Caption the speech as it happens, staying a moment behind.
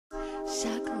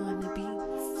Shaka on the beat.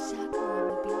 Shaka on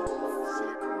the beat.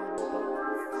 Shaka on the beat. Shaka on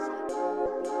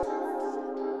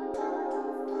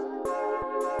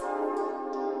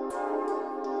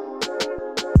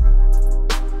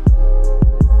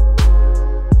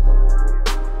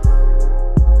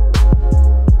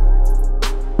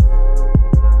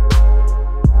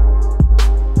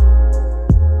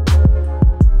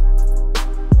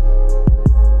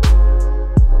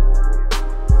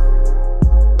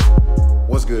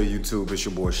What's good, YouTube? It's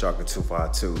your boy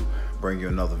Shaka252. Bring you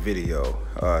another video.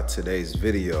 Today's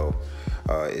video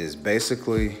is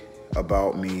basically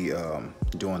about me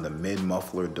doing the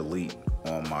mid-muffler delete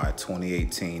on my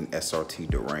 2018 SRT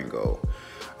Durango.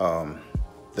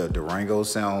 The Durango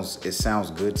sounds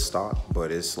good stock,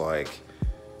 but it's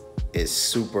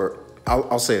super,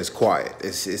 I'll say it's quiet.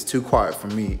 It's too quiet for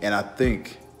me, and I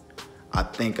think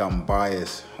I'm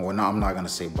biased. Well, no, I'm not gonna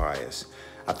say biased.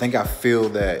 I think I feel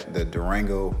that the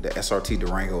SRT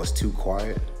Durango is too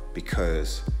quiet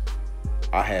because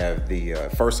I have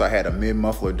first I had a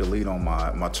mid-muffler delete on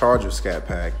my Charger scat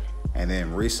pack, and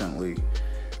then recently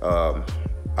I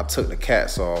took the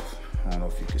cats off. I don't know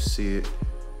if you can see it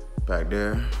back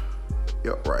there.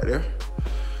 Yep, right there.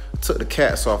 Took the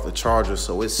cats off the Charger,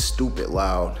 so it's stupid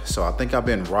loud. So I think I've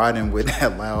been riding with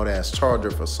that loud ass Charger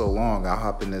for so long. I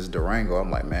hop in this Durango, I'm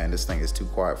like, man, this thing is too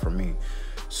quiet for me.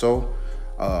 So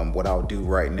what I'll do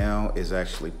right now is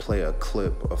actually play a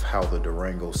clip of how the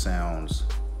Durango sounds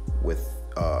with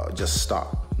just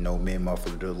stock, no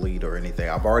mid-muffler delete or anything.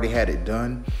 I've already had it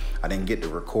done. I didn't get to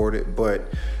record it,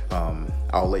 but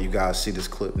I'll let you guys see this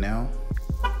clip now.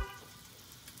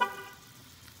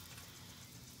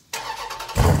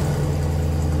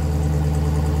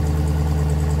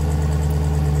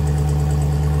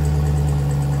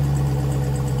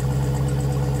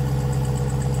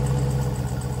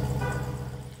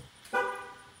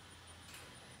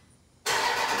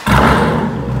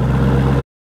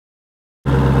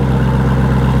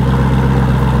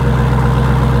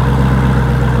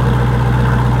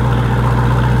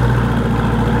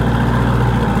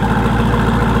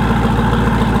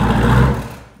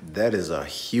 That is a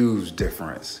huge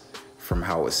difference from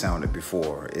how it sounded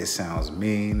before. It sounds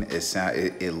mean,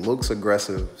 it looks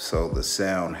aggressive, so the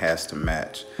sound has to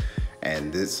match.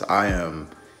 And I am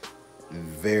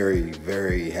very,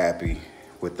 very happy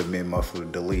with the mid-muffler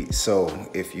delete. So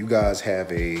if you guys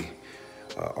have a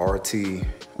RT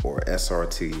or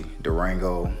SRT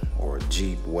Durango or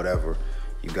Jeep, whatever,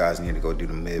 you guys need to go do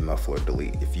the mid-muffler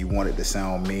delete. If you want it to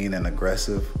sound mean and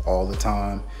aggressive all the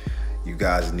time, you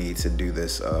guys need to do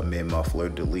this mid-muffler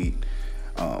delete.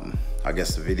 I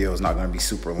guess the video is not gonna be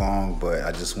super long, but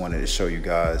I just wanted to show you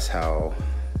guys how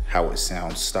it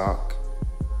sounds stock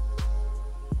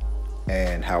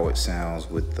and how it sounds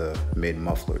with the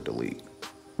mid-muffler delete.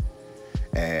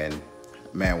 And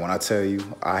man, when I tell you,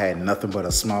 I had nothing but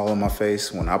a smile on my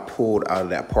face when I pulled out of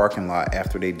that parking lot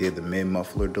after they did the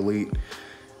mid-muffler delete.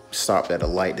 Stopped at a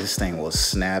light, this thing was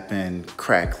snapping,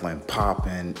 crackling,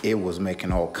 popping. It was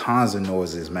making all kinds of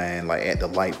noises, man. Like at the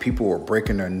light, people were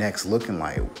breaking their necks looking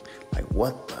like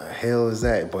what the hell is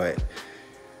that? But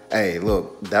hey,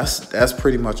 look, that's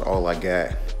pretty much all I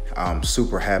got. I'm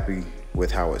super happy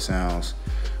with how it sounds.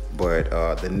 But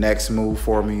the next move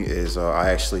for me is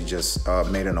I actually just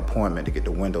made an appointment to get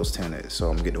the windows tinted. So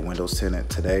I'm gonna get the windows tinted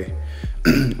today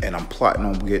and I'm plotting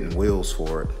on getting wheels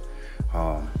for it.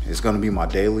 It's gonna be my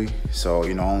daily, so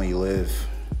I only live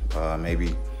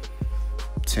maybe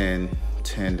 10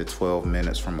 to 12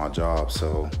 minutes from my job,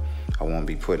 so I won't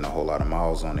be putting a whole lot of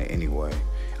miles on it anyway.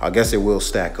 I guess it will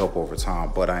stack up over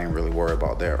time, but I ain't really worried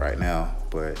about that right now.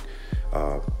 But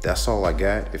that's all I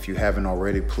got. If you haven't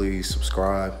already, please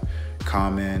subscribe,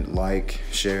 comment, like,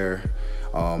 share,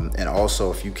 and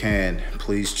also if you can,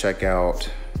 please check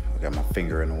out, I got my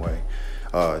finger in the way,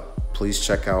 please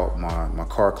check out my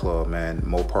car club, man.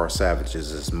 Mopar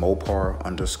Savages. It's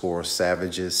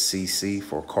Mopar_Savages CC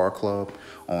for car club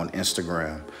on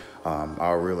Instagram.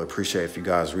 I really appreciate if you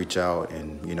guys reach out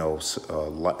and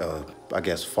I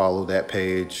guess follow that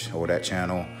page or that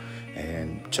channel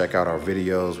and check out our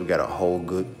videos. We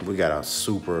got a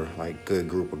super good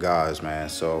group of guys, man.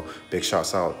 So big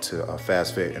shouts out to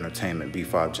Fast Fit Entertainment,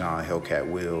 B5 John, Hellcat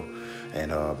Will,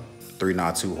 and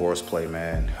 392 Horseplay,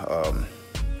 man.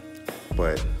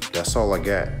 But that's all I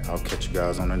got. I'll catch you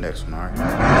guys on the next one, all right?